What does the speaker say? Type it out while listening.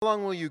How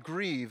long will you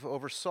grieve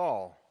over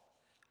Saul?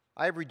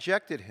 I have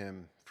rejected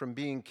him from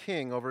being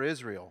king over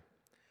Israel.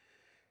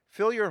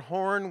 Fill your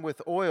horn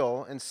with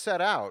oil and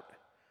set out.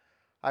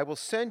 I will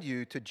send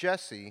you to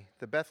Jesse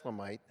the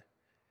Bethlehemite,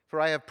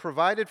 for I have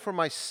provided for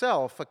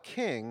myself a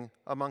king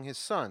among his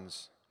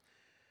sons.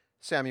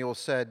 Samuel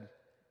said,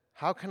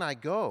 How can I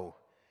go?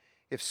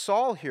 If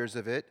Saul hears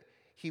of it,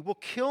 he will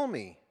kill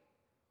me.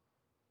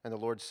 And the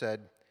Lord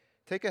said,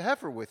 Take a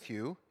heifer with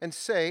you and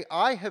say,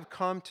 I have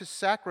come to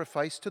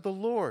sacrifice to the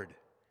Lord.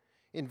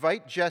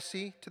 Invite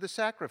Jesse to the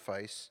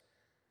sacrifice,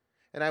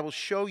 and I will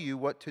show you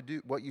what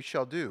you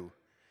shall do.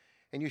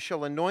 And you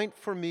shall anoint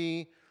for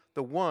me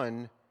the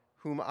one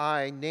whom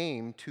I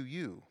name to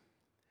you.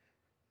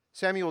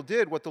 Samuel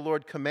did what the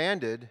Lord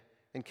commanded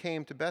and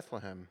came to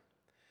Bethlehem.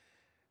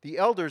 The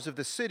elders of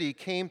the city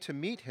came to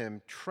meet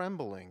him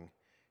trembling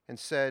and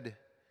said,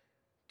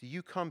 Do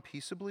you come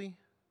peaceably?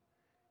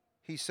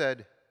 He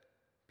said,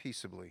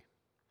 Peaceably.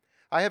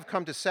 I have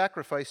come to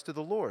sacrifice to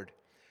the Lord.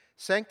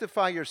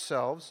 Sanctify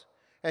yourselves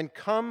and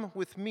come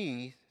with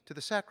me to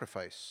the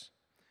sacrifice.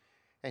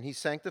 And he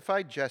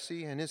sanctified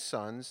Jesse and his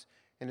sons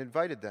and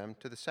invited them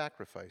to the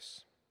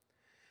sacrifice.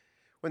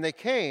 When they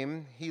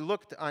came, he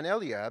looked on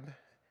Eliab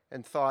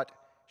and thought,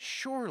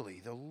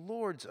 Surely the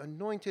Lord's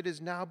anointed is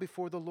now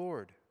before the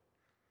Lord.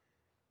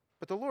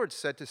 But the Lord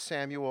said to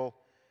Samuel,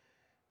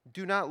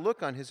 Do not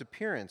look on his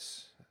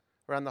appearance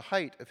or on the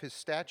height of his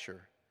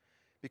stature,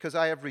 because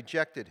I have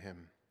rejected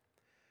him.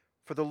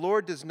 For the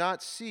Lord does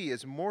not see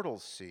as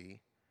mortals see.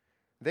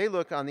 They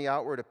look on the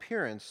outward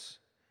appearance,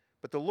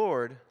 but the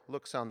Lord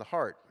looks on the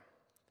heart.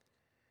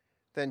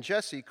 Then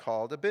Jesse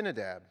called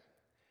Abinadab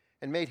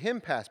and made him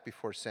pass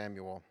before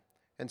Samuel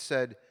and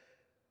said,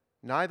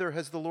 Neither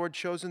has the Lord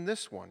chosen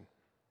this one.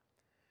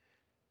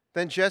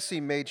 Then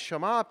Jesse made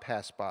Shammah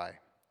pass by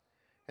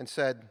and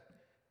said,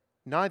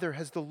 Neither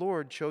has the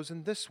Lord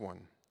chosen this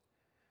one.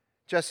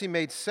 Jesse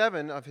made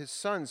 7 of his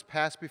sons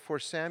pass before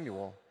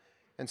Samuel,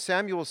 and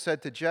Samuel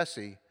said to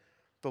Jesse,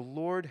 The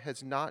Lord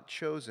has not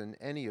chosen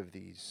any of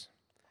these.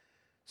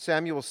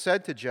 Samuel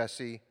said to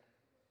Jesse,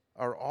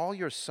 Are all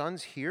your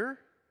sons here?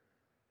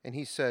 And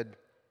he said,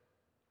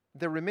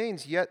 There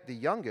remains yet the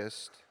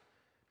youngest,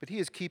 but he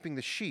is keeping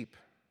the sheep.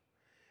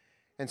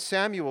 And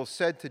Samuel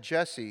said to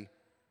Jesse,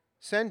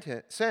 Send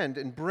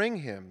and bring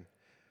him,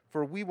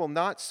 for we will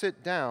not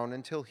sit down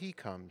until he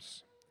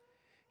comes.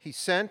 He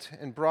sent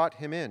and brought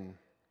him in.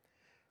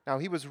 Now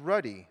he was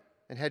ruddy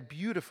and had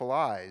beautiful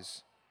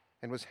eyes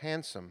and was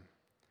handsome.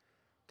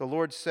 The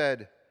Lord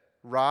said,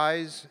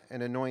 Rise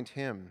and anoint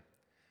him,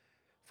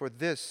 for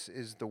this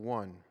is the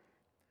one.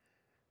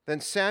 Then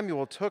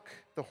Samuel took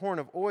the horn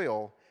of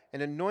oil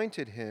and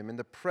anointed him in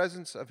the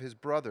presence of his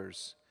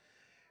brothers.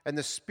 And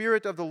the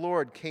Spirit of the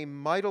Lord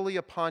came mightily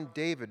upon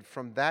David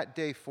from that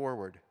day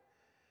forward.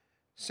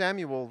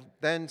 Samuel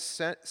then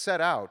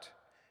set out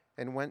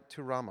and went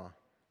to Ramah.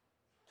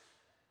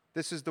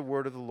 This is the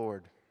word of the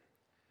Lord.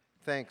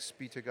 Thanks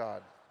be to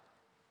God.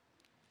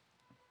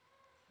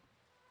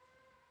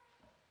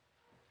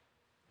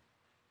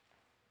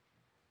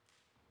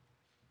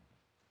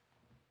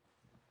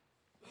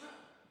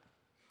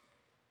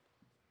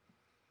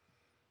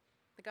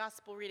 The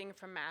Gospel reading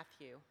from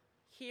Matthew.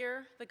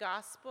 Hear the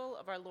gospel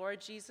of our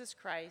Lord Jesus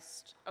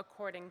Christ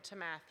according to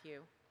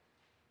Matthew.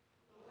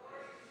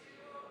 Glory to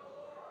you, O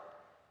Lord.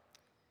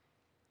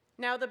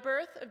 Now the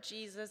birth of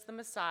Jesus the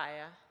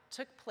Messiah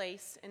took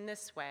place in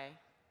this way.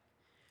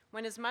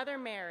 When his mother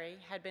Mary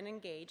had been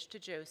engaged to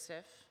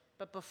Joseph,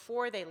 but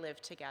before they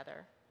lived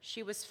together,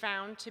 she was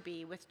found to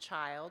be with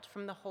child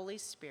from the Holy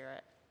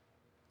Spirit.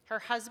 Her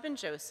husband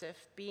Joseph,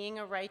 being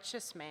a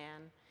righteous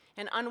man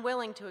and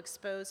unwilling to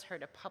expose her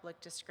to public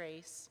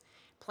disgrace,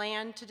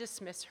 planned to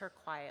dismiss her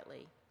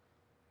quietly.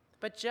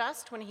 But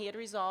just when he had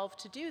resolved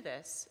to do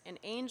this, an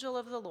angel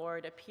of the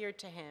Lord appeared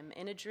to him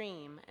in a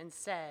dream and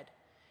said,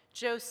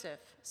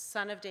 Joseph,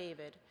 son of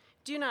David,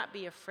 do not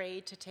be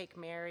afraid to take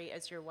Mary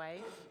as your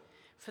wife,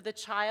 for the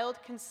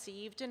child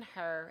conceived in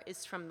her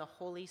is from the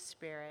Holy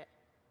Spirit.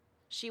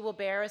 She will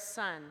bear a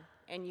son,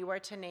 and you are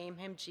to name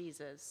him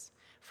Jesus,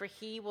 for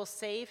he will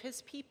save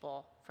his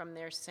people from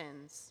their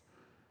sins.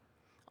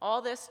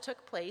 All this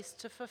took place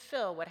to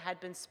fulfill what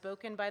had been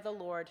spoken by the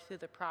Lord through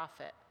the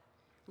prophet.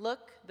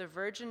 Look, the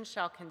virgin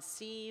shall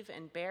conceive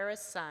and bear a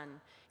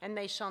son, and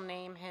they shall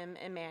name him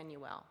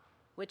Emmanuel,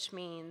 which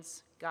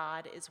means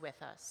God is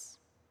with us.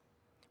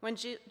 When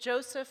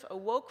Joseph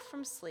awoke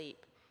from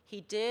sleep,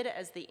 he did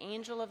as the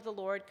angel of the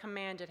Lord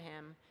commanded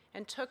him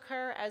and took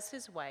her as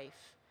his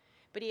wife,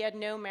 but he had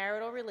no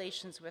marital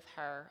relations with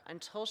her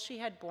until she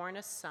had borne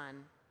a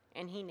son,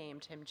 and he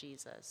named him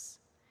Jesus.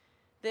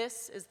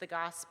 This is the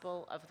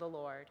gospel of the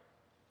Lord.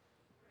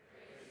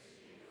 Praise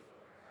to you,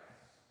 Lord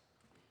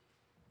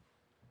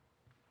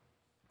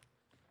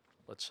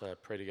Christ. Let's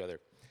pray together.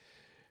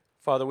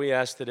 Father, we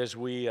ask that as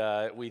we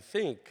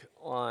think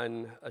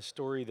on a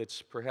story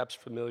that's perhaps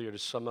familiar to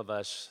some of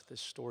us, the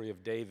story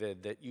of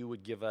David, that you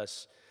would give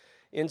us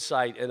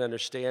insight and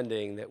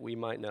understanding that we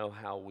might know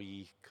how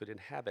we could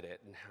inhabit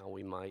it and how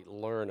we might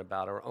learn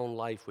about our own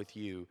life with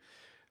you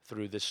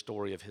through this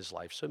story of his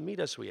life. So meet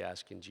us, we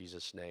ask, in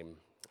Jesus' name.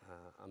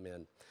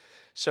 Amen.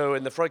 So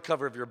in the front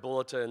cover of your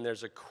bulletin,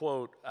 there's a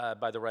quote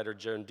by the writer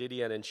Joan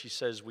Didion, and she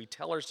says, "We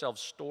tell ourselves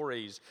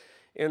stories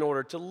in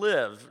order to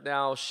live."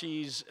 Now,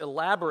 she's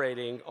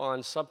elaborating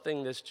on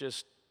something that's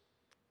just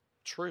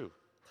true.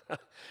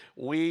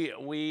 we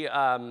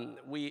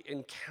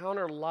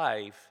encounter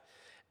life,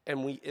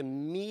 and we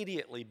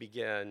immediately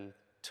begin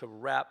to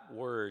wrap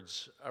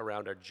words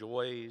around our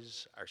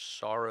joys, our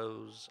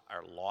sorrows,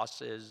 our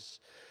losses,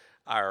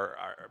 our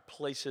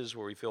places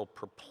where we feel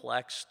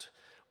perplexed,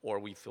 or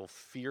we feel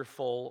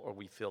fearful, or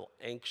we feel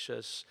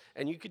anxious.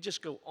 And you could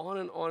just go on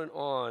and on and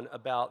on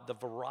about the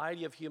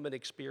variety of human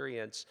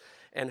experience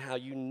and how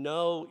you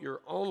know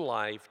your own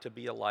life to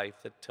be a life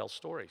that tells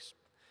stories.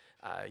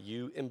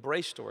 You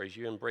embrace stories,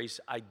 you embrace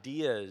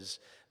ideas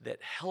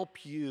that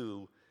help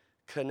you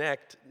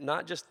connect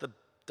not just the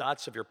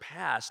dots of your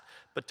past,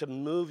 but to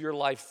move your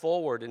life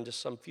forward into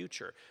some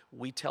future.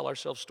 We tell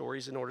ourselves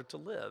stories in order to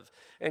live.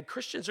 And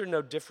Christians are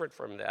no different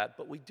from that,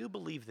 but we do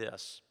believe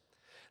this,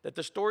 that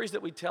the stories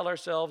that we tell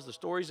ourselves, the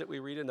stories that we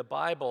read in the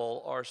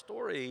Bible, are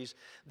stories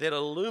that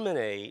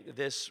illuminate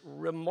this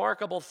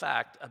remarkable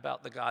fact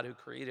about the God who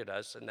created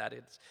us, and that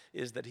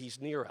is that he's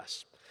near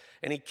us.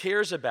 And he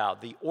cares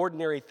about the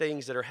ordinary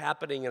things that are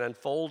happening and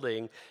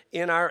unfolding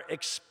in our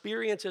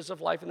experiences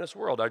of life in this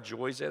world, our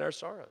joys and our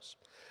sorrows,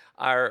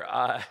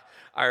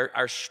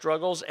 our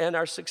struggles and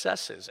our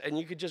successes. And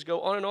you could just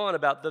go on and on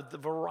about the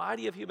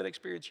variety of human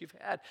experience you've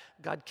had.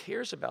 God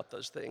cares about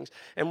those things.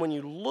 And when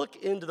you look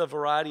into the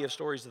variety of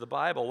stories of the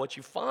Bible, what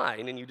you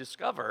find and you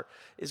discover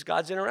is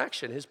God's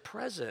interaction, his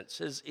presence,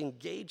 his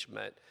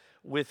engagement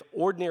with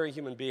ordinary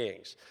human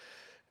beings.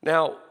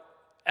 Now,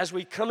 as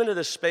we come into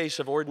the space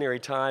of ordinary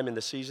time in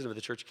the season of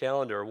the church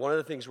calendar, one of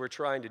the things we're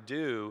trying to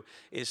do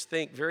is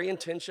think very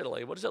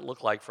intentionally, what does it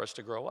look like for us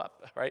to grow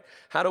up, right?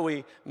 How do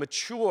we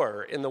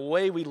mature in the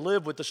way we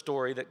live with the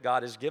story that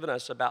God has given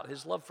us about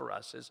his love for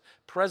us, his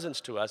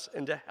presence to us,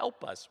 and to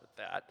help us with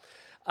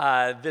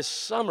that? This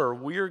summer,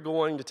 we're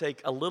going to take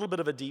a little bit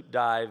of a deep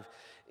dive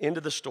into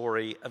the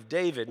story of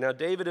David. Now,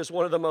 David is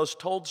one of the most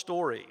told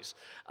stories.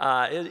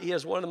 He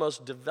has one of the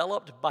most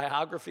developed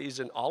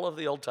biographies in all of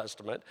the Old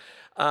Testament,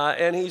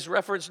 and he's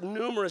referenced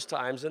numerous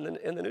times in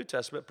the New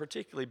Testament,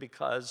 particularly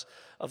because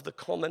of the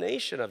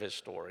culmination of his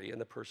story in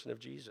the person of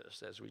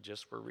Jesus, as we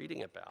just were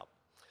reading about.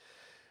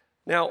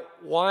 Now,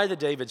 why the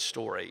David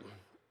story?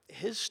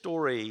 His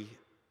story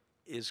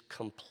is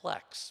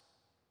complex.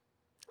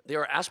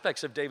 There are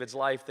aspects of David's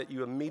life that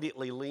you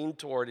immediately lean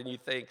toward and you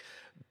think,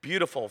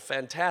 beautiful,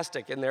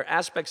 fantastic. And there are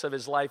aspects of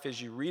his life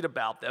as you read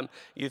about them,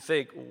 you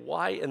think,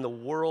 why in the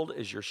world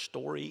is your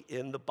story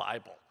in the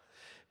Bible?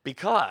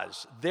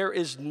 Because there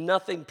is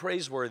nothing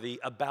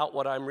praiseworthy about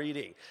what I'm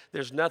reading.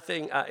 There's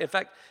nothing, in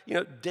fact,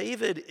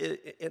 David,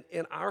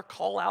 in our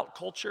call-out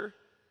culture,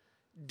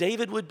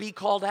 David would be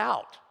called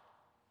out,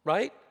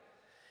 right?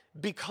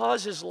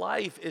 Because his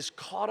life is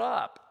caught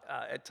up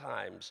at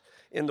times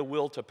in the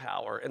will to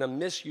power and a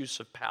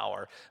misuse of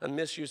power, a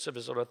misuse of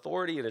his own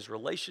authority and his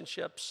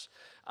relationships,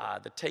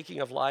 the taking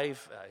of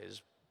life,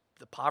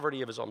 the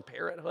poverty of his own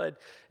parenthood,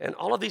 and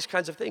all of these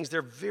kinds of things.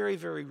 They're very,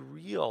 very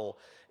real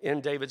in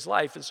David's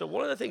life. And so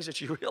one of the things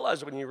that you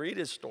realize when you read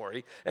his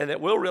story, and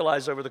that we'll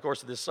realize over the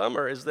course of this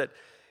summer, is that,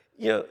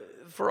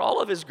 for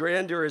all of his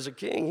grandeur as a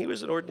king, he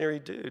was an ordinary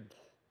dude.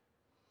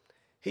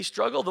 He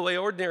struggled the way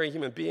ordinary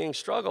human beings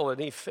struggle,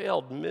 and he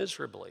failed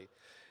miserably.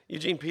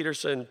 Eugene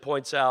Peterson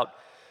points out,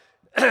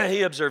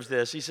 he observes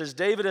this. He says,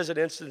 David as an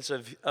instance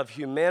of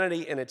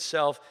humanity in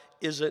itself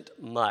isn't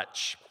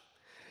much.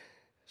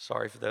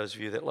 Sorry for those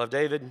of you that love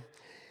David.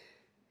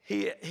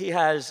 He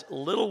has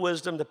little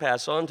wisdom to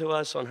pass on to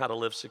us on how to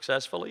live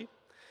successfully.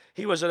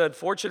 He was an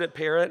unfortunate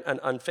parent, an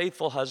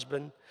unfaithful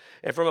husband,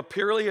 and from a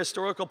purely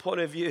historical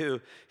point of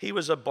view, he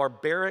was a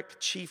barbaric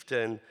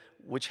chieftain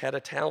which had a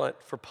talent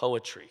for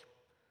poetry.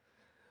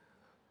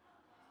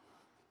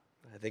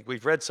 I think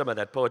we've read some of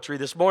that poetry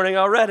this morning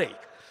already.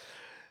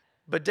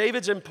 But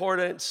David's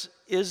importance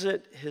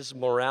isn't his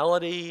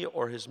morality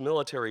or his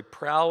military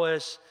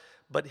prowess,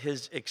 but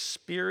his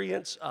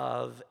experience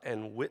of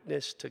and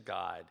witness to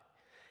God.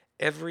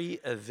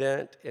 Every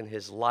event in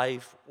his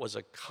life was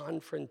a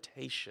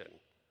confrontation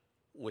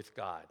with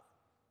God.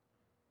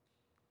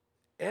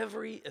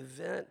 Every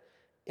event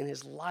in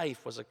his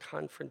life was a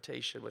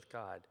confrontation with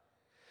God.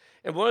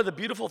 And one of the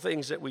beautiful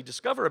things that we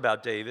discover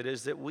about David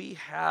is that we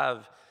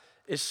have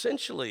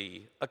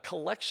essentially a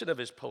collection of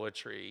his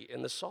poetry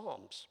in the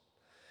Psalms.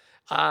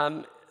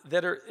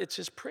 It's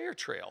his prayer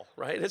trail,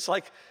 right? This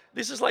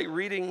is like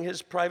reading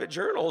his private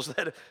journals,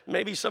 that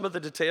maybe some of the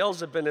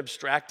details have been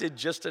abstracted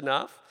just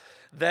enough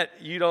that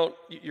you're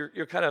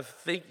kind of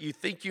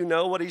think you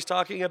know what he's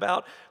talking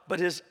about, but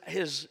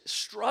his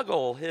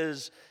struggle,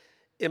 his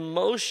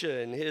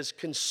emotion, his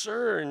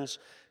concerns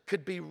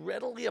could be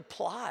readily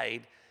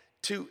applied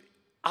to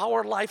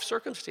our life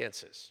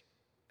circumstances.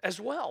 as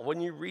well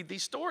when you read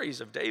these stories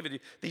of David,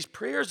 these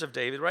prayers of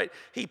David, right?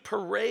 He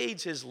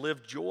parades his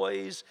lived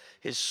joys,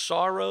 his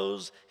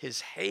sorrows, his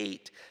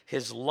hate,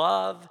 his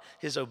love,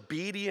 his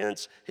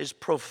obedience, his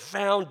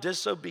profound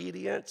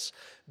disobedience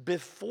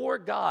before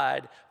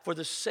God for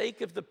the sake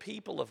of the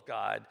people of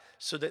God,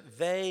 so that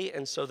they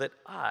and so that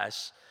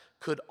us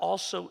could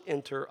also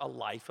enter a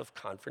life of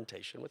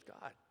confrontation with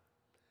God.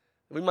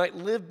 We might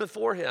live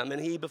before him and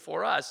he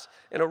before us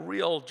in a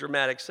real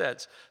dramatic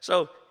sense.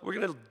 So we're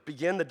going to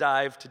begin the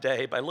dive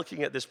today by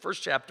looking at this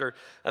first chapter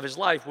of his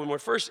life when we're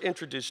first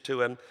introduced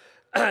to him.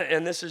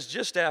 And this is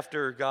just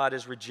after God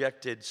has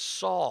rejected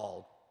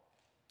Saul.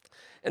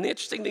 And the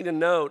interesting thing to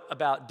note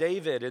about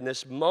David in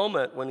this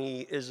moment when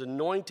he is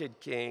anointed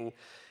king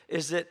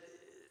is that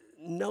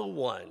no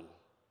one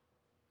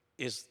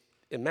is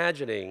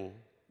imagining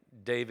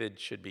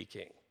David should be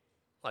king.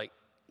 Like,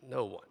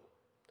 no one.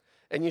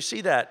 And you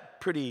see that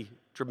pretty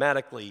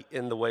dramatically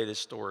in the way this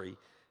story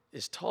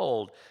is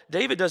told.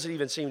 David doesn't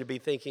even seem to be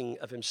thinking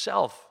of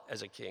himself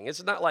as a king.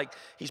 It's not like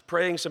he's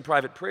praying some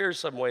private prayers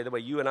some way, the way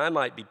you and I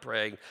might be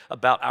praying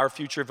about our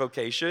future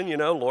vocation. You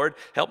know, Lord,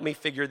 help me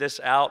figure this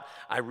out.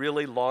 I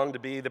really long to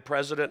be the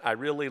president. I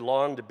really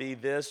long to be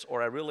this,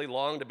 or I really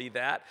long to be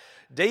that.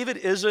 David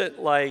isn't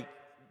like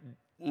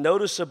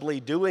noticeably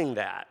doing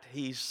that.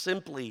 He's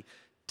simply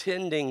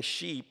tending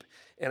sheep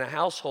in a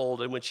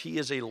household in which he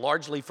is a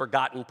largely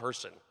forgotten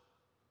person.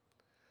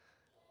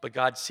 But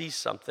God sees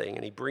something,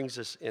 and he brings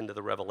us into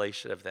the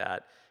revelation of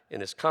that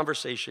in this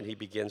conversation he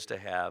begins to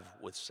have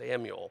with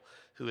Samuel,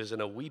 who is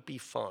in a weepy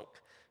funk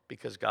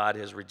because God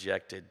has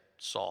rejected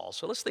Saul.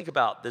 So let's think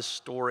about this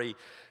story.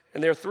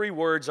 And there are three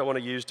words I want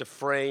to use to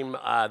frame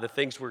the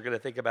things we're going to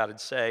think about and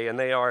say, and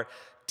they are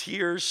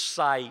tears,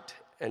 sight,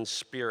 and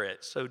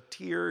spirit. So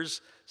tears,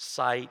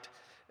 sight,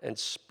 and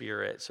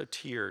spirit. So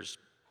tears.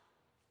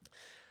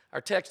 Our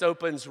text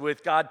opens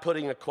with God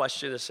putting a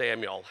question to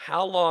Samuel.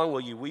 How long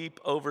will you weep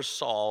over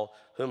Saul,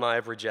 whom I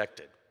have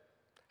rejected?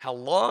 How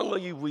long will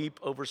you weep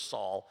over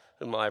Saul,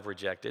 whom I have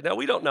rejected? Now,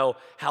 we don't know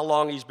how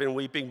long he's been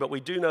weeping, but we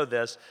do know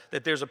this,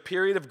 that there's a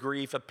period of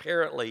grief,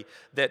 apparently,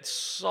 that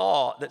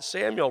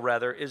Samuel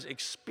is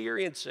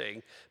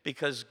experiencing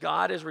because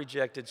God has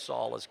rejected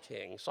Saul as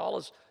king. Saul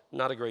is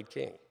not a great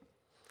king.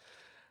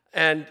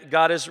 And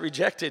God has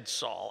rejected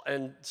Saul,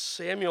 and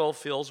Samuel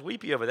feels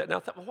weepy over that.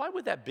 Now, why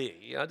would that be?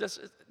 You know, that's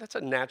a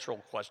natural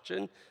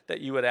question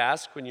that you would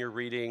ask when you're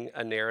reading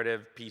a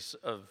narrative piece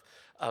of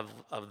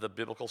the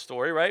biblical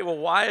story, right? Well,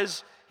 why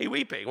is he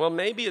weeping? Well,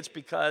 maybe it's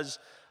because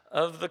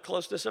of the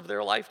closeness of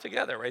their life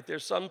together, right?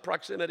 There's some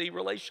proximity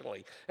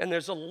relationally, and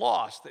there's a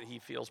loss that he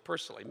feels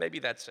personally. Maybe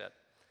that's it.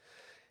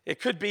 It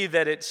could be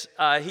that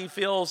he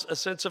feels a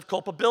sense of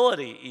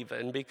culpability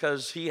even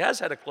because he has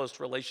had a close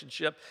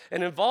relationship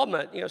and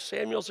involvement. You know,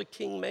 Samuel's a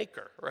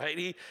kingmaker, right?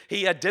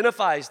 He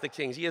identifies the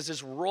kings. He has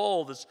this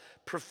role, this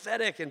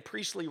prophetic and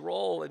priestly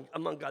role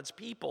among God's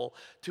people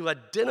to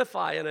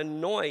identify and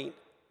anoint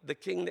the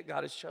king that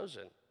God has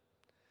chosen.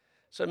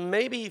 So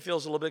maybe he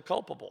feels a little bit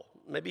culpable.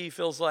 Maybe he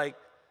feels like,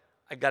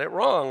 I got it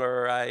wrong,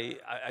 or I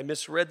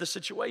misread the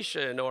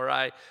situation,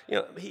 or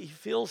he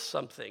feels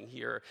something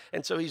here.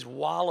 And so he's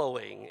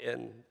wallowing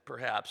in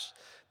perhaps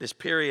this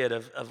period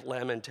of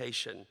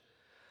lamentation.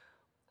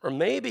 Or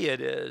maybe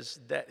it is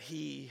that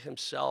he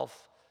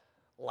himself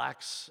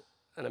lacks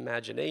an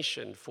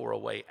imagination for a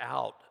way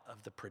out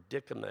of the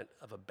predicament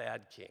of a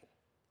bad king.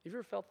 Have you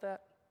ever felt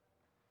that?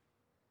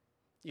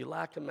 You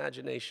lack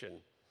imagination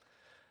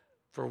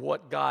for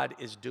what God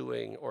is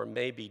doing or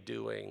may be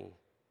doing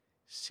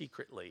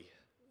secretly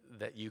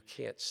that you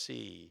can't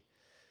see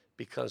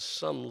because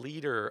some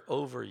leader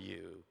over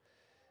you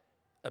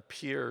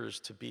appears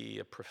to be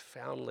a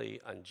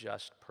profoundly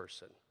unjust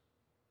person.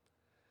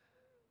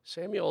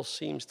 Samuel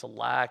seems to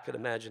lack an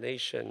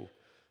imagination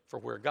for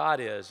where God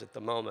is at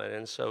the moment,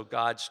 and so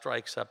God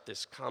strikes up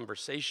this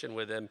conversation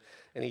with him,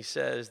 and he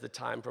says the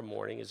time for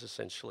mourning is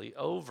essentially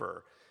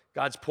over.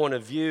 God's point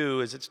of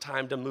view is it's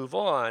time to move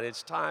on.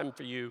 It's time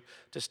for you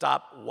to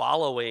stop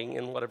wallowing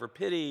in whatever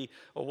pity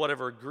or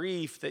whatever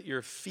grief that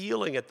you're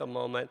feeling at the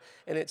moment.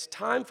 And it's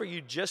time for you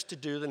just to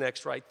do the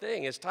next right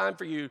thing. It's time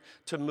for you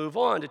to move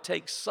on, to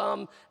take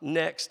some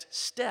next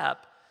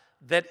step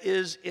that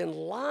is in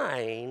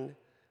line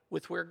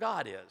with where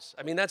God is.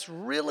 I mean, that's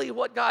really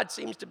what God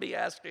seems to be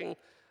asking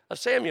of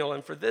Samuel.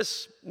 And for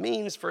this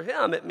means for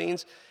him, it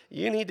means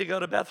you need to go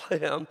to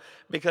Bethlehem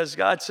because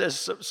God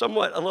says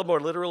somewhat, a little more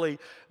literally,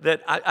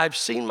 that I've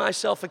seen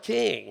myself a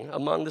king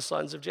among the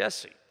sons of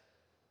Jesse.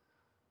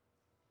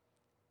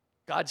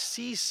 God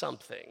sees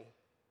something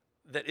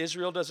that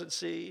Israel doesn't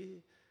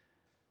see,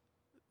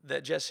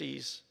 that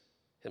Jesse's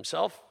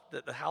himself,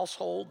 that the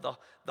household,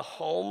 the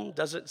home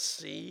doesn't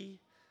see.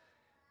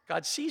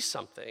 God sees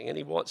something, and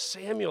he wants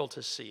Samuel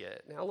to see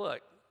it. Now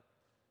look,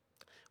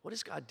 what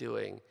is God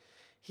doing?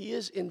 He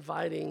is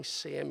inviting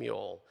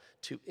Samuel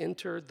to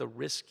enter the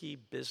risky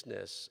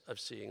business of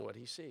seeing what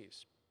he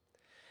sees.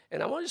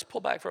 And I want to just pull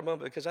back for a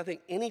moment because I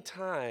think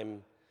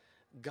anytime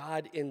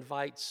God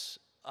invites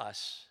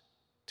us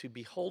to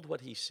behold what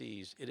he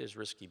sees, it is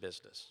risky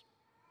business.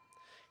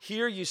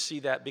 Here you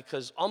see that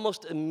because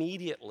almost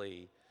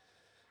immediately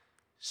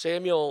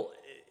Samuel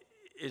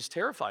is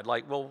terrified.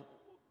 Like, well,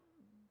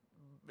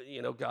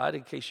 God,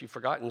 in case you've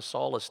forgotten,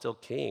 Saul is still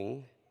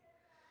king.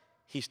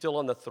 He's still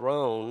on the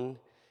throne.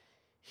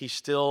 He's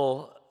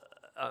still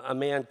a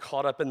man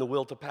caught up in the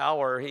will to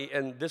power.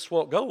 And this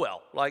won't go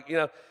well. Like,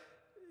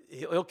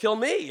 he'll kill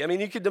me. I mean,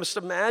 you can just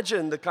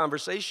imagine the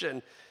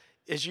conversation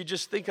as you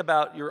just think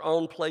about your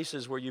own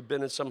places where you've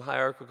been in some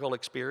hierarchical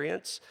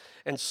experience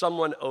and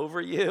someone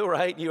over you,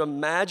 right? You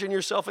imagine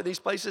yourself in these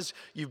places.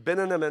 You've been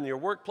in them in your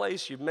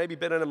workplace. You've maybe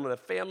been in them in a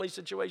family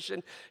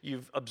situation.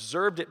 You've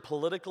observed it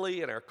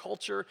politically in our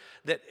culture,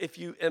 that if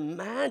you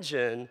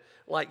imagine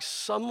like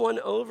someone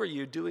over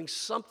you doing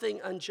something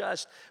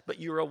unjust, but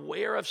you're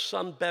aware of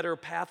some better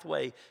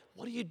pathway,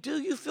 what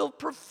do? You feel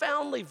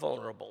profoundly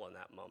vulnerable in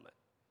that moment.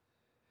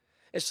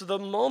 And so the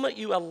moment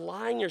you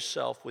align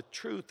yourself with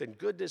truth and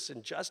goodness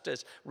and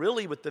justice,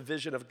 really with the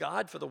vision of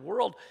God for the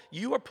world,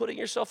 you are putting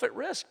yourself at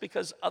risk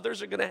because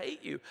others are going to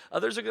hate you.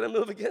 Others are going to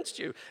move against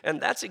you. And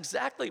that's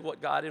exactly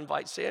what God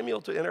invites Samuel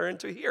to enter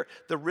into here,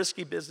 the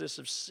risky business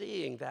of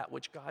seeing that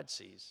which God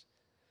sees.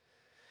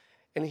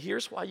 And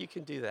here's why you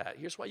can do that.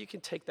 Here's why you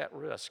can take that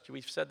risk.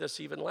 We've said this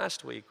even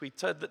last week. We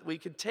said that we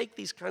can take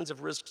these kinds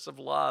of risks of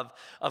love,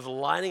 of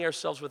aligning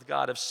ourselves with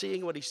God, of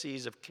seeing what he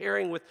sees, of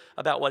caring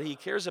about what he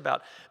cares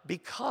about,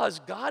 because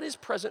God is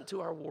present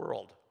to our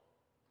world.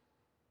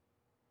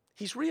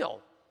 He's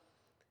real.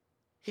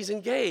 He's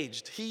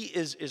engaged. He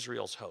is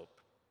Israel's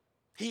hope.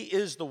 He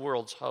is the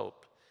world's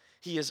hope.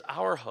 He is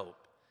our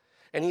hope.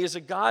 And he is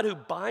a God who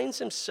binds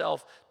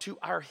himself to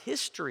our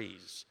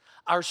histories,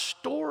 our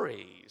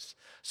stories,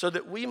 so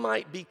that we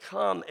might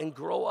become and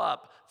grow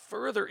up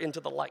further into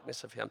the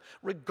likeness of him,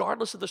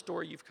 regardless of the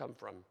story you've come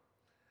from.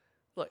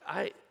 Look,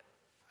 I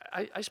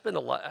spend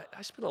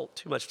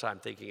too much time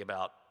thinking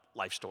about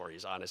life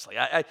stories, honestly.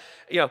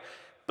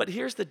 But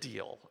here's the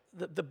deal.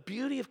 The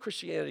beauty of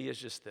Christianity is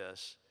just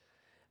this,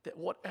 that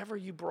whatever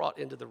you brought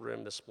into the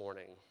room this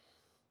morning,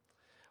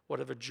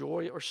 whatever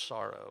joy or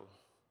sorrow,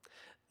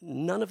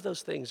 none of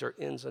those things are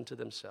ends unto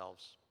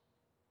themselves.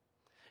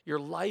 Your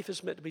life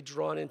is meant to be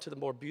drawn into the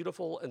more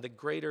beautiful and the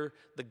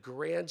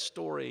grand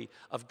story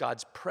of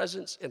God's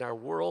presence in our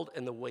world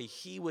and the way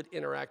he would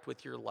interact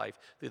with your life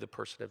through the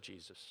person of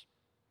Jesus.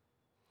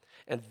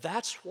 And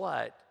that's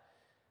what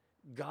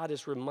God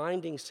is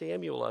reminding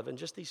Samuel of in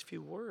just these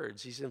few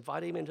words. He's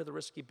inviting him into the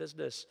risky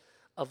business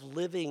of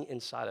living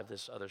inside of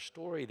this other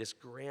story, this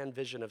grand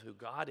vision of who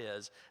God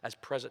is as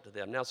present to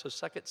them. Now, so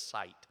second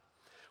sight.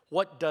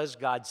 What does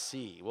God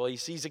see? Well, he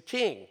sees a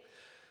king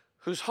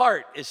whose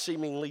heart is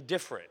seemingly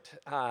different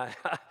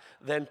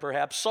than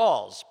perhaps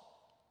Saul's.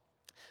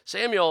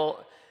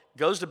 Samuel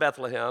goes to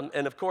Bethlehem,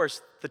 and of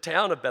course, the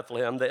town of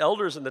Bethlehem, the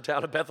elders in the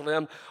town of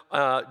Bethlehem,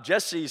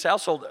 Jesse's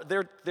household,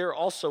 they're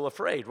also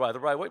afraid. Why?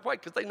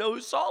 Because they know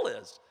who Saul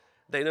is.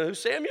 They know who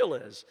Samuel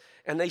is.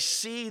 And they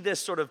see this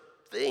sort of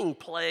thing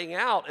playing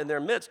out in their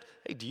midst.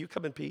 Hey, do you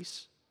come in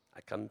peace? I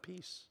come in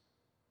peace.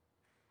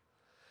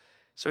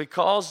 So he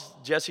calls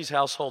Jesse's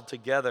household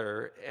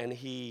together, and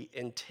he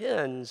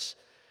intends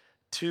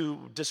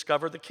to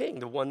discover the king,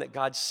 the one that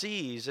God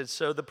sees. And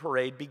so the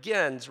parade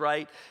begins,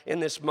 right, in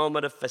this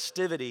moment of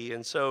festivity.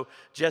 And so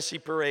Jesse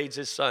parades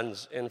his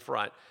sons in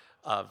front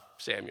of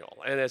Samuel.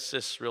 And it's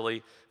this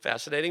really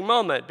fascinating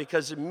moment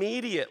because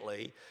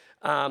immediately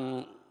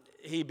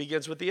he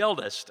begins with the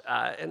eldest.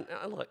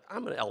 Look,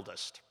 I'm an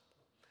eldest.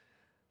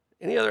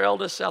 Any other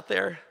eldest out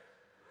there?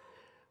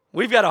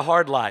 We've got a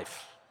hard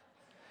life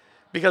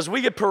because we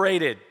get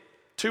paraded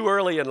too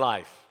early in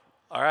life,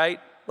 all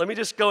right? Let me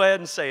just go ahead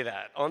and say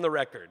that on the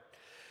record.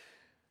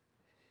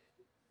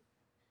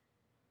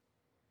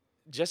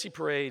 Jesse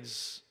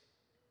parades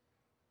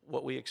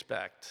what we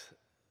expect.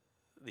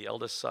 The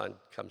eldest son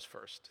comes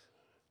first,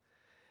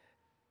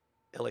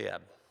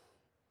 Eliab.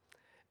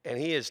 And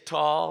he is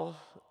tall,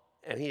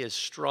 and he is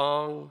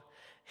strong.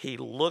 He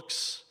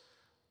looks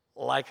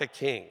like a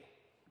king,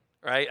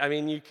 right? I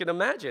mean, you can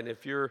imagine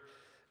if you're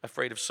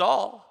afraid of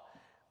Saul,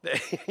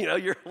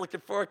 you're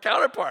looking for a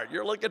counterpart.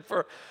 You're looking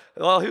for,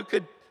 well, who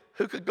could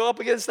go up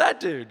against that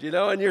dude,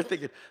 and you're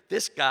thinking,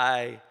 this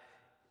guy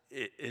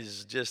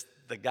is just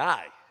the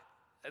guy.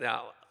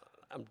 Now,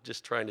 I'm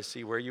just trying to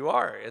see where you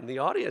are in the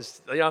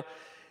audience.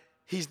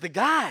 He's the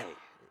guy.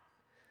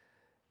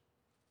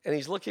 And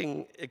he's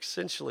looking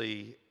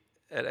essentially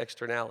at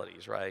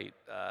externalities, right?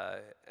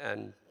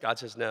 And God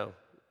says, no,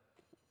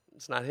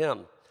 it's not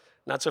him.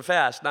 Not so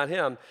fast, not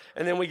him.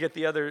 And then we get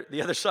the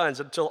other sons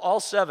until all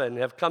seven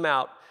have come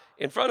out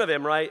in front of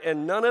him, right?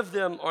 And none of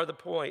them are the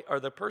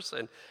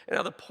person. And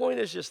now the point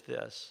is just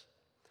this,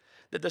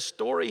 that the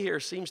story here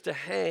seems to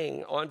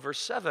hang on verse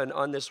 7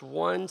 on this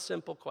one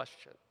simple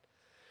question.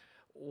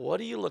 What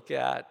do you look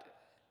at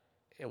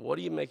and what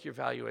do you make your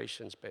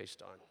valuations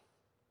based on?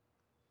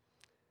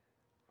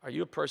 Are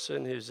you a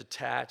person who's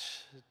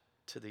attached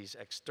to these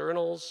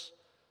externals?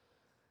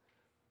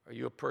 Are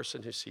you a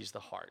person who sees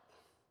the heart?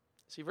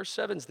 See, verse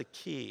 7 is the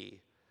key.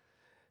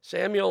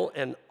 Samuel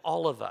and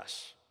all of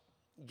us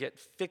get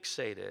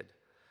fixated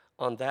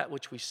on that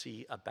which we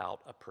see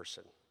about a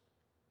person.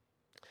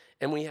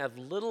 And we have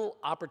little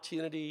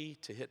opportunity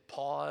to hit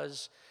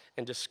pause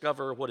and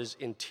discover what is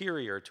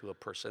interior to a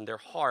person, their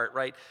heart,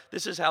 right?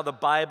 This is how the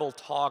Bible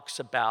talks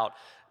about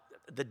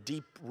the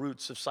deep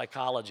roots of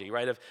psychology,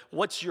 right? Of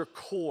what's your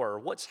core,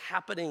 what's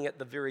happening at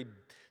the very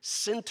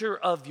center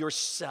of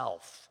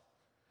yourself.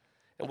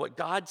 And what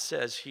God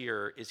says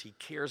here is he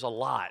cares a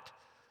lot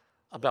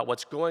about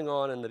what's going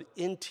on in the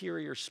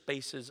interior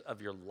spaces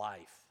of your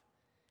life.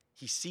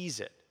 He sees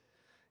it.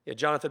 Yeah,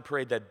 Jonathan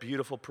prayed that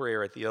beautiful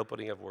prayer at the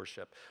opening of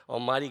worship.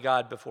 Almighty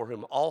God, before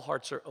whom all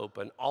hearts are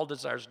open, all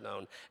desires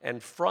known,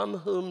 and from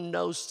whom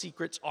no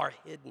secrets are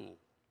hidden.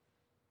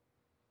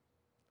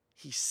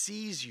 He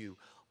sees you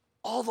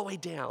all the way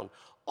down,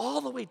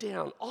 all the way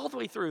down, all the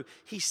way through.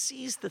 He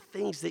sees the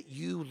things that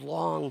you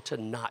long to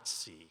not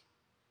see.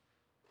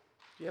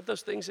 Do you have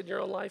those things in your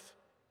own life?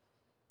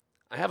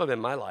 I have them in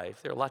my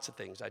life. There are lots of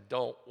things I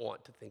don't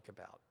want to think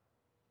about.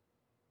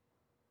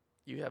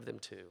 You have them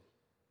too.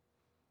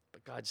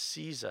 But God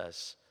sees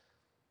us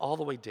all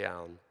the way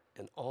down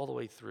and all the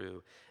way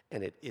through,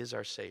 and it is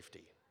our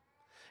safety.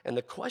 And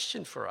the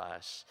question for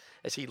us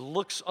as he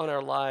looks on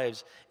our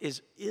lives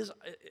is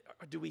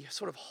do we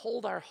sort of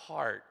hold our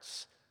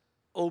hearts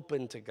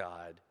open to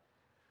God,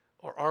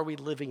 or are we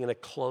living in a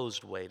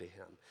closed way to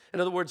him? In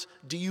other words,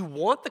 do you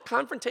want the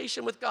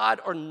confrontation with God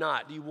or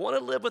not? Do you want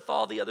to live with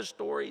all the other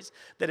stories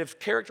that have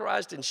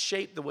characterized and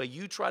shaped the way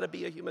you try to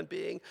be a human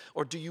being?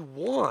 Or do you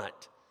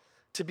want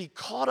to be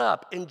caught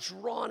up and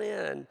drawn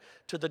in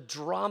to the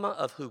drama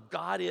of who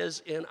God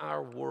is in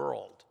our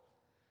world?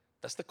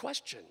 That's the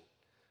question.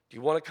 Do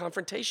you want a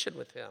confrontation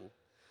with him?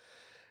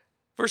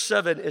 Verse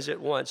 7 is at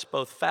once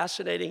both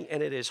fascinating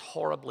and it is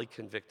horribly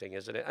convicting,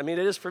 isn't it? I mean,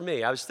 it is for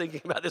me. I was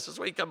thinking about this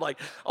week. I'm like,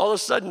 all of a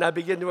sudden I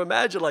begin to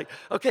imagine, like,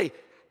 okay,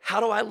 how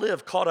do I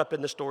live caught up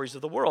in the stories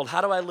of the world?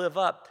 How do I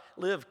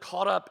live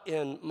caught up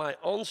in my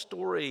own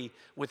story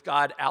with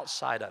God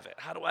outside of it?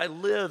 How do I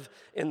live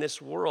in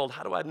this world?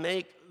 How do I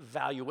make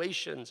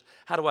valuations?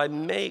 How do I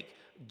make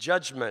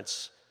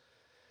judgments?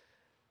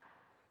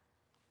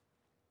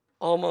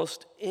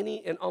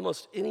 In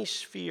almost any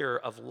sphere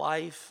of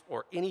life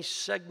or any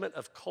segment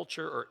of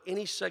culture or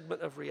any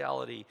segment of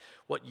reality,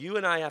 what you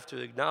and I have to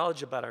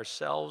acknowledge about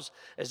ourselves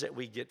is that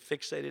we get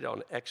fixated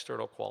on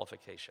external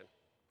qualification.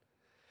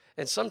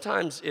 And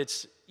sometimes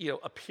it's,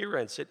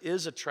 appearance, it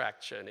is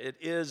attraction, it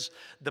is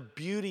the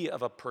beauty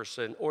of a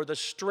person or the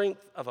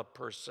strength of a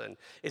person,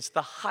 it's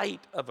the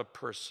height of a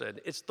person,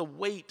 it's the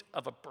weight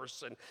of a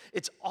person.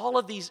 It's all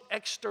of these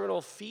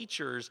external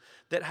features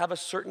that have a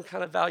certain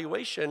kind of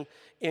valuation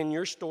in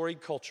your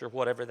storied culture,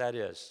 whatever that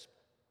is.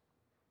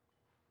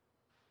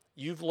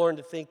 You've learned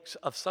to think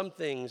of some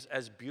things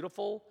as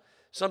beautiful,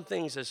 some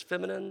things as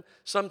feminine,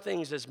 some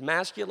things as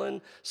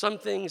masculine, some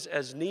things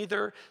as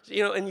neither.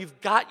 And you've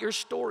got your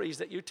stories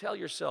that you tell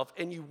yourself,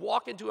 and you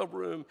walk into a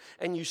room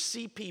and you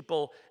see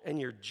people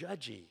and you're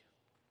judgy.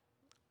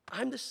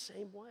 I'm the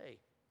same way.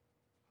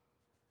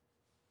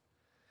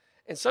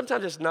 And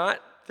sometimes it's not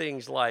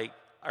things like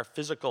our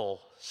physical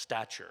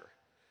stature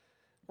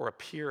or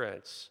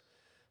appearance.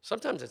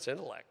 Sometimes it's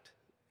intellect.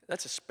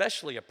 That's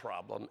especially a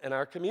problem in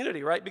our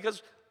community, right?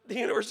 Because the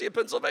University of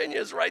Pennsylvania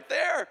is right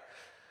there.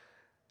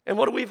 And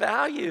what do we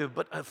value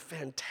but a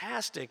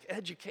fantastic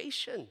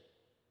education?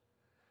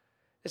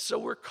 And so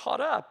we're caught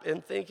up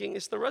in thinking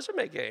it's the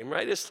resume game,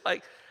 right? It's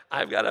like,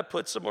 I've got to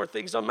put some more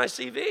things on my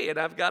CV, and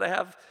I've got to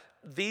have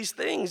these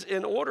things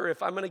in order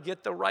if I'm going to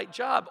get the right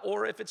job.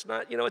 Or if it's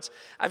not,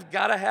 I've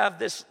got to have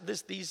this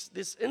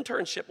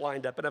internship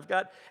lined up, and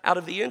out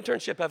of the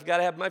internship, I've got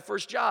to have my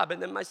first job,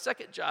 and then my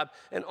second job,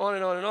 and on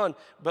and on and on.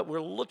 But we're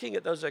looking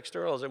at those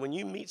externals, and when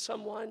you meet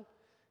someone,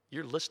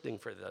 you're listening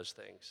for those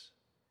things.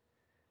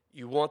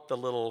 You want the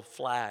little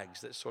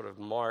flags that sort of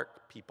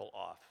mark people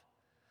off.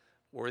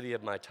 Worthy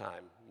of my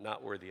time,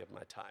 not worthy of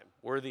my time.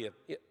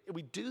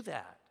 We do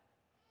that.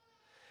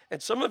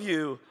 And some of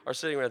you are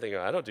sitting around thinking,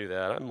 I don't do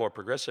that. I'm more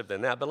progressive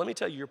than that. But let me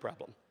tell you your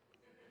problem.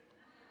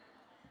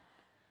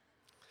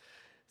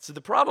 So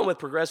the problem with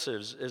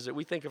progressives is that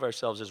we think of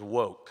ourselves as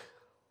woke.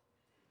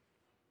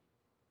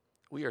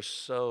 We are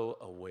so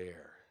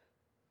aware.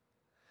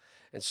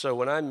 And so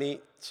when I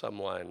meet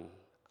someone,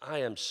 I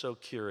am so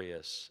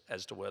curious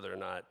as to whether or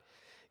not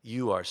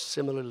you are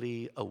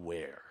similarly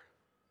aware.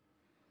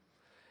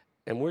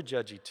 And we're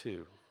judgy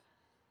too.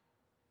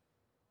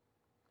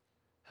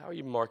 How are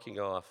you marking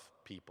off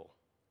people?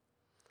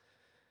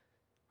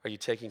 Are you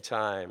taking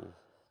time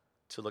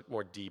to look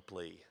more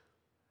deeply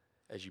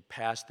as you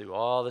pass through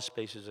all the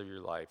spaces of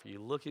your life? Are you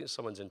looking at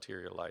someone's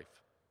interior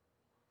life?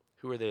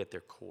 Who are they at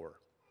their core?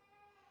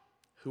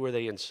 Who are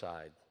they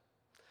inside?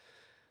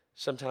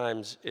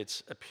 Sometimes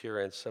it's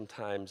appearance,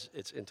 sometimes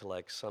it's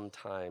intellect,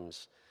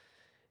 sometimes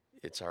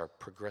it's our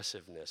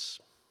progressiveness.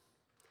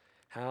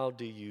 How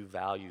do you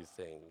value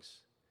things?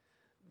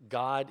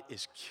 God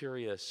is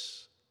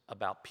curious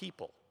about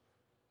people,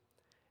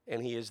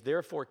 and he is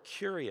therefore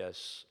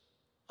curious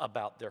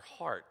about their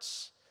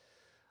hearts,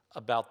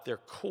 about their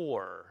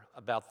core,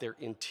 about their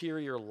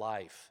interior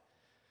life.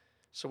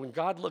 So when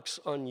God looks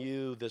on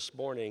you this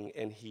morning,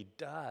 and he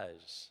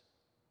does,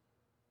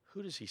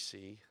 who does he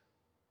see?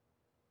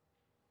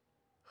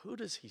 Who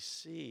does he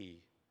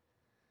see?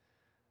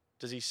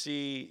 Does he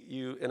see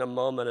you in a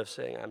moment of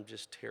saying, I'm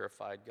just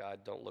terrified, God,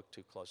 don't look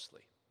too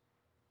closely?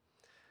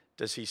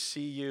 Does he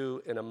see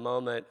you in a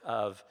moment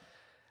of,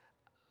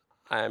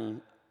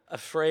 I'm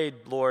afraid,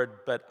 Lord,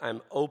 but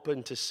I'm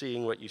open to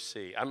seeing what you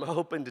see. I'm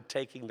open to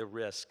taking the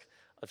risk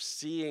of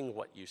seeing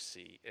what you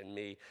see in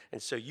me.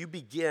 And so you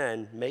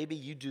begin, maybe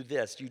you do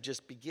this, you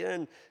just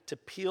begin to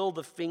peel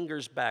the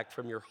fingers back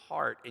from your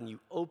heart and you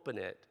open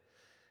it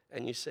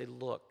and you say,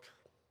 look,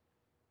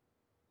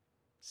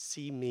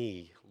 see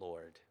me,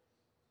 Lord.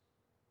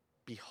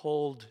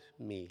 Behold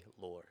me,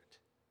 Lord.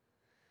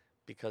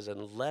 Because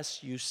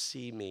unless you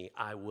see me,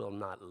 I will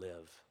not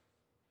live.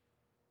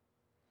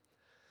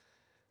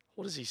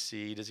 What does he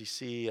see? Does he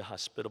see a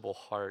hospitable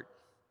heart?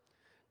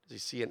 Does he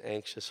see an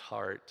anxious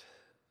heart,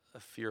 a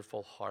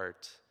fearful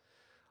heart,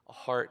 a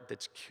heart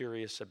that's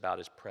curious about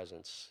his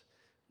presence?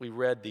 We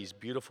read these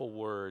beautiful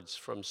words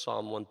from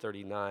Psalm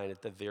 139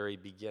 at the very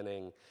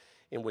beginning,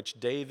 in which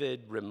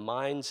David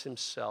reminds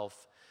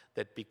himself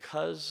that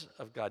because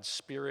of God's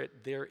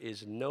Spirit, there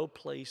is no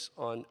place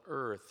on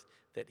earth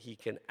that he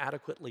can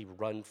adequately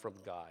run from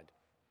God.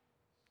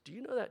 Do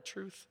you know that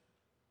truth?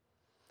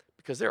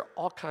 Because there are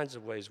all kinds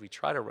of ways we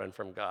try to run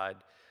from God,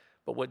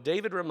 but what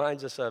David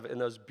reminds us of in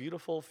those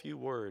beautiful few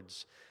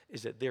words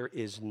is that there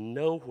is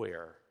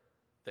nowhere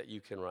that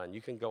you can run.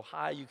 You can go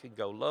high, you can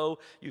go low,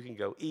 you can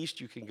go east,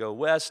 you can go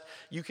west,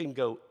 you can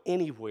go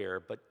anywhere,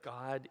 but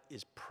God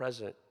is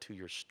present to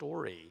your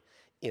story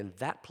in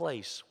that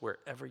place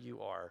wherever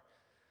you are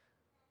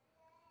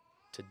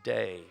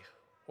today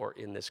or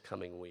in this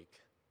coming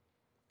week.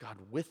 God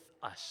with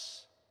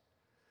us.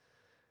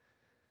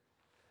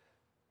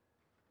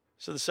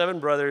 So the 7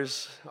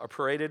 brothers are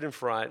paraded in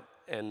front,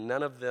 and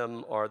none of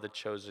them are the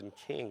chosen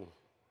king.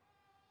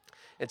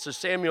 And so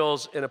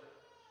Samuel's in a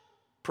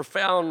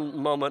profound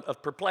moment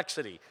of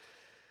perplexity.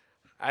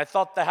 I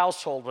thought the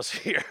household was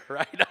here,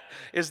 right?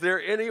 Is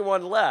there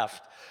anyone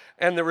left?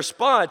 And the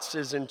response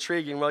is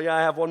intriguing. Well, yeah,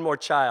 I have one more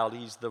child.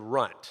 He's the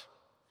runt.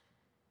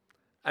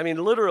 I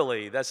mean,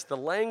 literally, that's the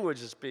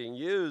language that's being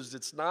used.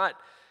 It's not,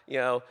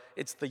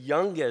 it's the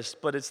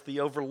youngest, but it's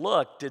the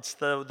overlooked. It's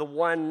the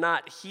one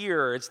not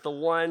here. It's the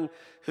one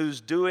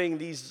who's doing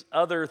these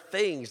other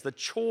things, the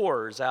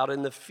chores out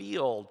in the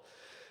field,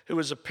 who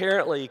was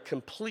apparently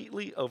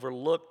completely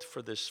overlooked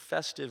for this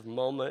festive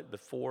moment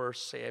before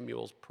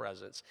Samuel's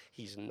presence.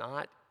 He's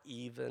not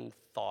even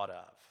thought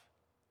of.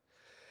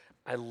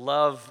 I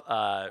love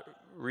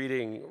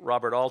reading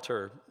Robert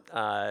Alter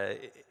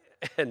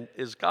and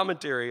his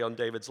commentary on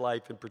David's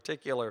life in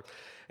particular.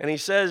 And he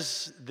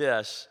says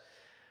this: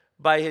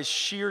 by his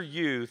sheer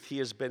youth, he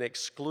has been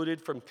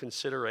excluded from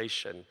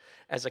consideration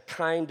as a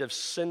kind of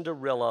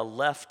Cinderella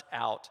left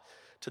out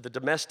to the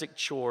domestic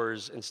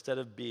chores instead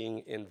of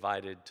being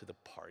invited to the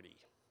party.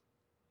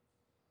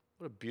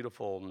 What a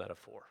beautiful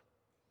metaphor.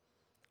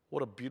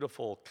 What a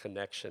beautiful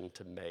connection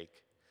to make.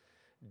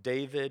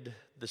 David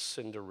the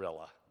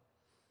Cinderella,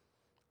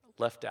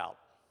 left out,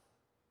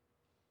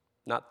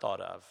 not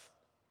thought of,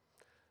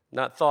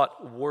 not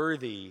thought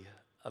worthy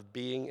of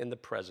being in the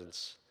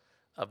presence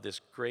of this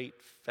great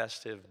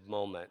festive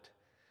moment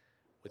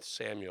with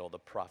Samuel, the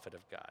prophet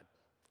of God.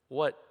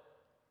 What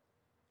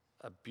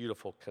a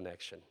beautiful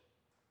connection.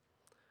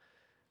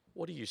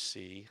 What do you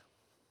see?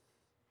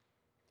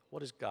 What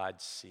does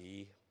God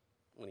see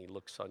when he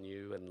looks on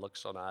you and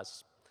looks on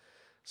us?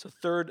 So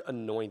third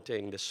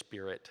anointing, the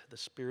Spirit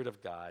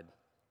of God.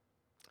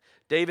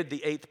 David,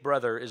 the 8th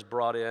brother, is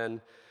brought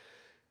in.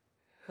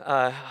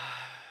 The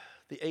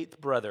 8th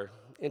brother,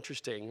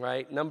 interesting,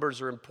 right?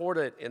 Numbers are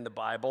important in the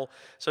Bible.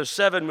 So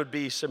 7 would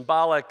be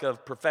symbolic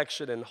of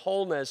perfection and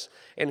wholeness.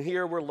 And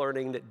here we're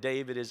learning that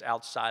David is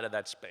outside of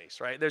that space,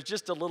 right? There's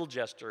just a little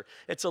gesture.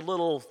 It's a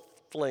little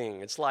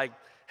fling. It's like,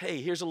 hey,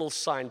 here's a little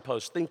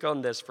signpost. Think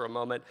on this for a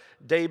moment.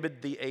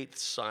 David, the 8th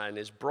son,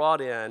 is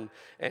brought in,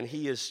 and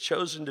he is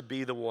chosen to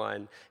be the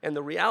one. And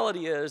the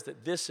reality is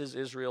that this is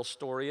Israel's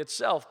story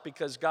itself,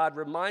 because God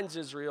reminds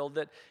Israel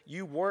that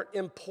you weren't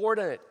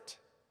important,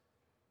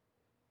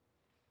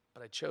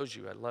 but I chose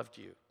you. I loved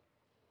you.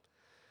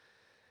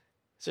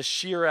 It's a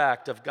sheer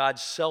act of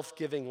God's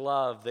self-giving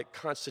love that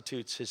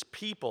constitutes his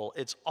people.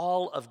 It's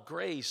all of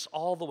grace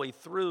all the way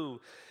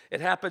through. It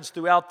happens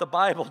throughout the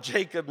Bible.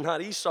 Jacob,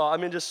 not Esau. I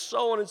mean, just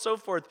so on and so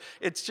forth.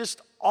 It's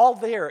just all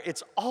there.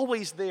 It's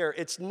always there.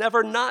 It's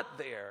never not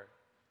there.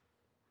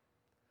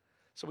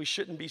 So we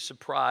shouldn't be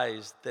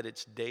surprised that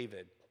it's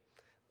David,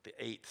 the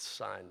 8th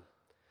son.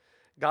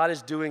 God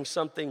is doing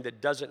something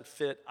that doesn't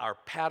fit our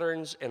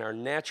patterns and our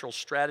natural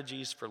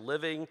strategies for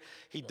living.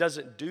 He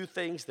doesn't do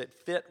things that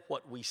fit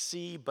what we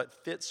see, but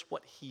fits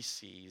what he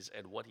sees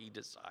and what he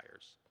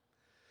desires.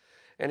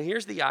 And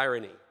here's the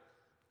irony.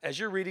 As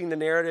you're reading the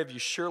narrative, you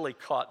surely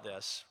caught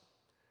this.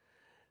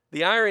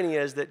 The irony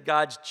is that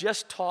God's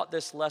just taught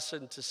this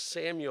lesson to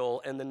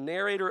Samuel, and the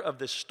narrator of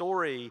the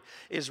story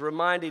is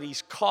reminded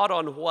he's caught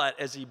on what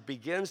as he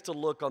begins to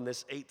look on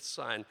this eighth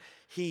son.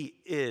 He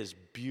is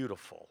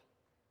beautiful.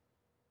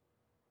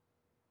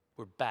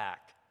 We're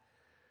back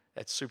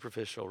at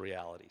superficial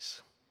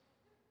realities.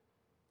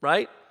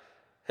 Right?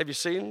 Have you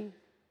seen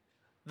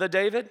the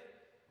David?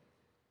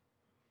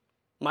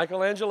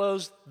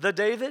 Michelangelo's The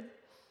David?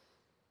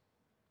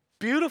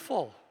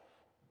 Beautiful.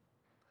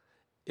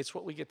 It's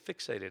what we get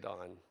fixated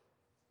on.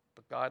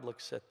 But God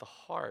looks at the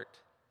heart.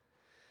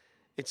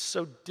 It's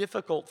so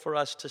difficult for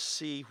us to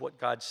see what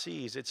God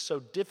sees. It's so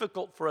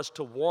difficult for us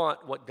to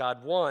want what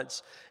God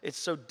wants. It's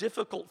so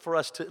difficult for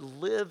us to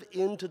live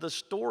into the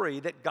story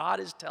that God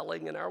is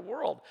telling in our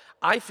world.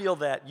 I feel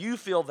that. You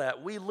feel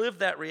that. We live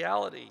that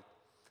reality.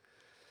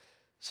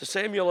 So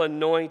Samuel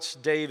anoints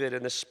David,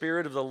 and the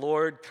Spirit of the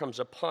Lord comes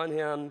upon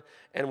him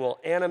and will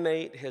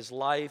animate his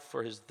life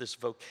for this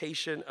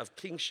vocation of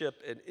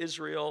kingship in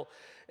Israel,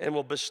 and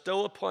will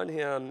bestow upon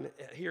him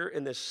here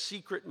in this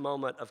secret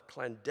moment of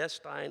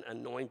clandestine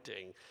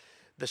anointing.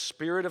 The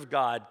Spirit of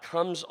God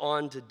comes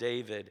on to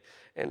David,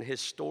 and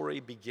his story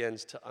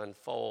begins to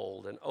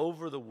unfold. And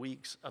over the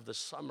weeks of the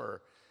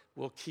summer,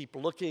 we'll keep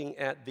looking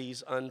at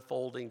these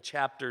unfolding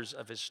chapters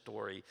of his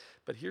story.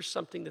 But here's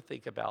something to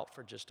think about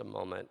for just a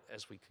moment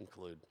as we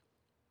conclude.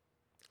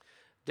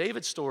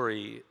 David's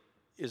story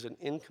is an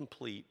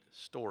incomplete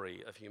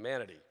story of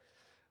humanity.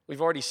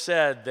 We've already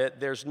said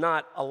that there's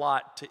not a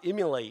lot to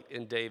emulate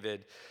in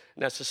David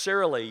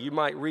necessarily. You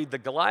might read the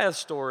Goliath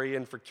story,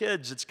 and for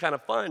kids, it's kind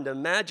of fun to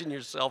imagine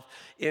yourself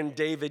in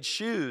David's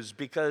shoes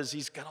because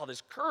he's got all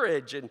this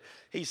courage and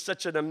he's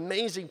such an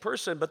amazing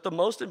person. But the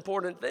most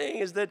important thing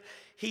is that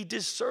he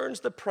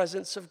discerns the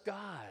presence of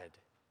God.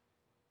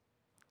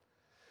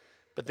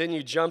 But then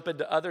you jump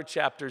into other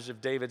chapters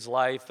of David's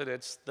life, and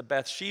it's the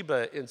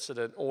Bathsheba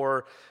incident,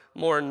 or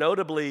more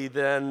notably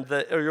than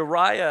the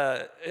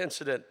Uriah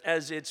incident,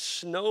 as it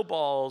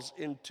snowballs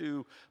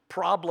into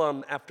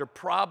problem after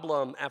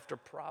problem after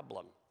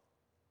problem.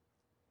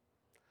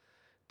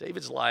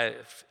 David's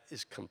life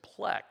is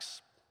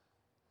complex,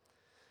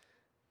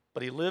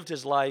 but he lived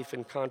his life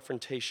in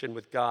confrontation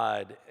with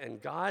God, and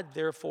God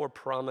therefore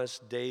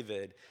promised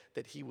David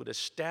that he would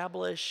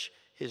establish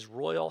his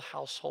royal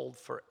household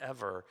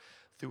forever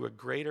through a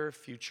greater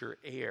future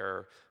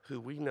heir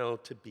who we know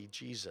to be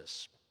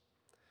Jesus.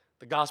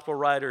 The gospel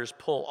writers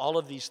pull all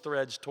of these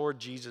threads toward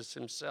Jesus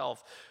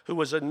himself, who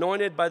was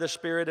anointed by the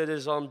Spirit at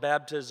his own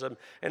baptism.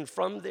 And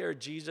from there,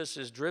 Jesus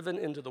is driven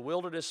into the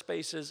wilderness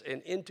spaces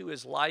and into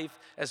his life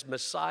as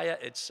Messiah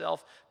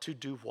itself to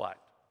do what?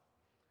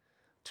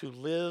 To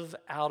live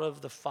out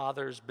of the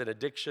Father's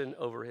benediction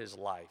over his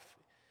life.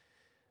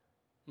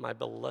 My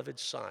beloved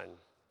Son,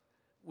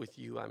 with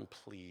you I'm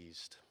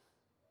pleased.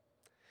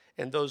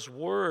 And those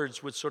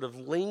words would sort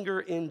of linger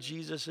in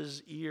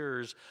Jesus'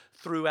 ears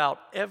throughout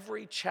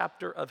every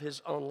chapter of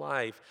his own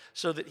life,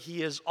 so that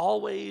he is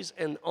always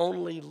and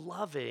only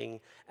loving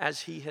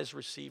as he has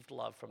received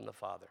love from the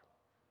Father.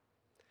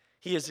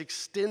 He is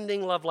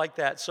extending love like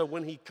that. So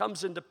when he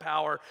comes into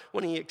power,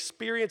 when he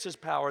experiences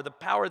power, the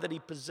power that he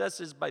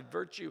possesses by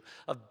virtue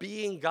of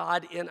being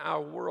God in our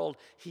world,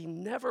 he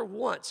never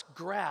once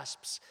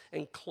grasps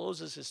and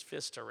closes his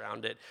fist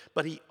around it,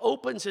 but he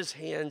opens his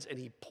hands and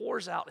he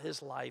pours out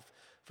his life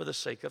for the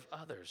sake of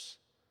others.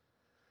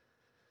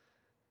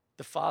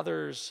 The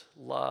Father's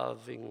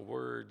loving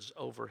words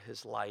over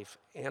his life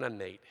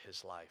animate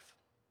his life.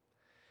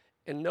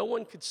 And no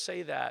one could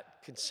say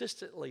that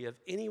consistently of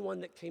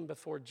anyone that came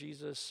before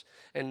Jesus,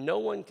 and no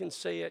one can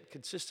say it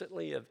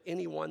consistently of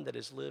anyone that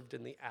has lived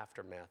in the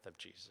aftermath of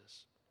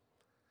Jesus.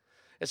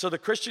 And so the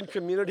Christian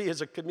community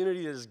is a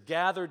community that is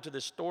gathered to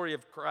the story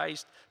of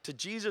Christ, to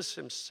Jesus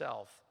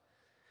himself.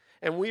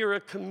 And we are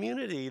a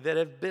community that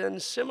have been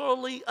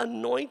similarly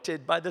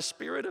anointed by the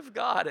Spirit of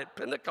God at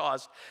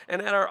Pentecost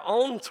and at our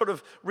own sort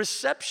of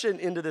reception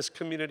into this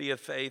community of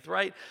faith,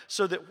 right?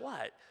 So that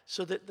what?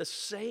 So that the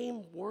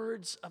same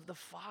words of the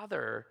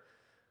Father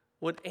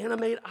would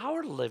animate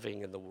our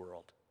living in the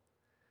world.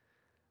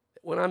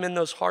 When I'm in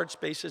those hard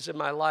spaces in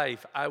my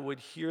life, I would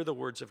hear the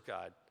words of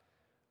God.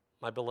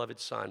 My beloved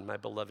son, my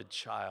beloved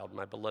child,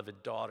 my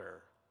beloved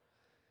daughter,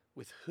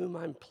 with whom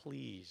I'm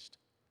pleased.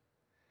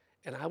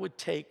 And I would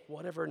take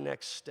whatever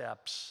next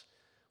steps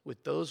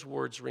with those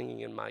words ringing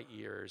in my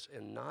ears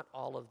and not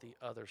all of the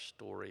other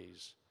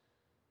stories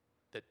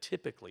that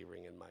typically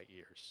ring in my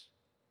ears.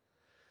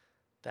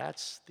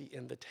 That's the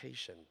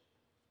invitation.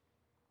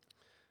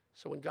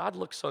 So when God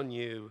looks on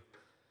you,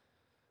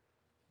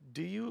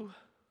 do you,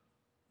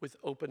 with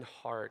open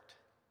heart,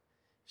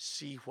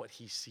 see what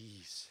he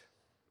sees?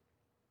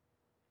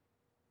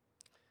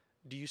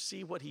 Do you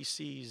see what he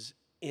sees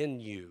in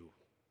you?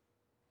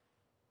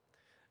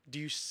 Do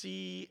you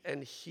see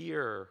and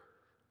hear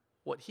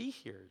what he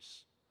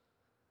hears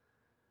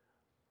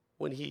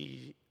when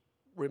he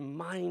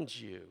reminds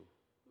you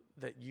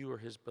that you are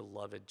his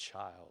beloved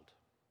child?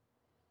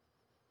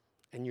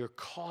 And you're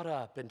caught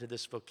up into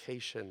this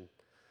vocation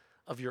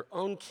of your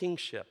own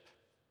kingship,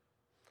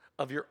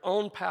 of your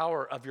own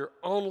power, of your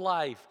own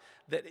life,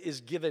 that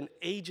is given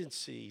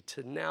agency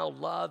to now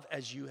love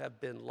as you have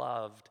been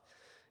loved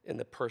in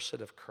the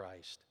person of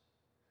Christ.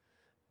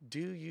 Do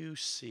you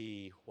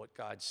see what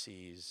God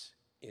sees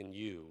in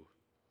you,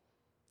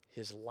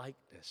 his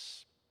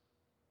likeness?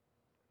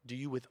 Do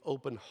you, with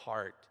open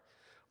heart,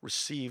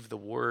 receive the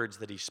words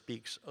that he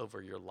speaks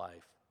over your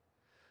life?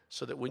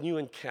 So that when you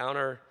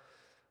encounter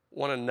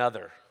one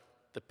another,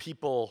 the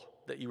people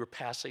that you were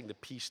passing the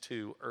peace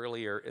to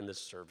earlier in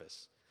this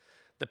service,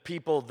 the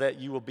people that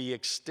you will be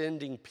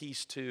extending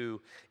peace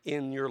to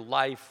in your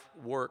life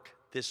work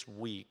this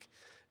week,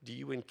 do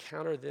you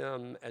encounter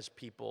them as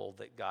people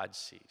that God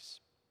sees?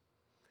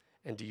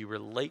 And do you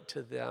relate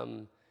to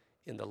them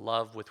in the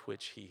love with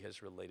which he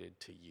has related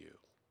to you?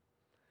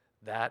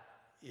 That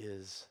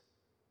is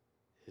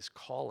his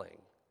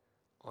calling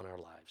on our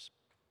lives.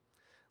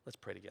 Let's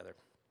pray together.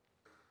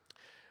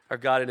 Our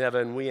God in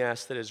heaven, we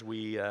ask that as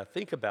we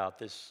think about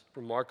this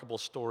remarkable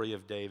story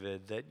of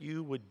David, that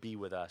you would be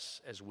with us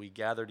as we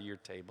gather to your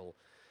table,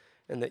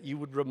 and that you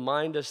would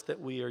remind us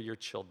that we are your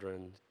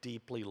children,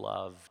 deeply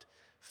loved,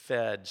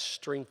 fed,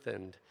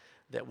 strengthened,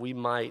 that we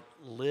might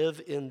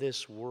live in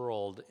this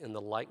world in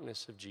the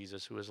likeness of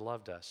Jesus who has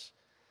loved us.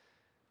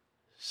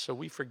 So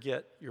we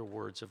forget your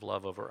words of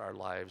love over our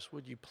lives.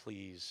 Would you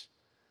please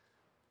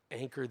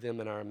anchor them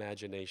in our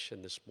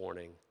imagination this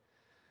morning,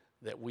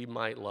 that we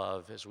might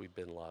love as we've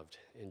been loved.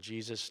 In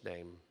Jesus'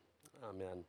 name, amen.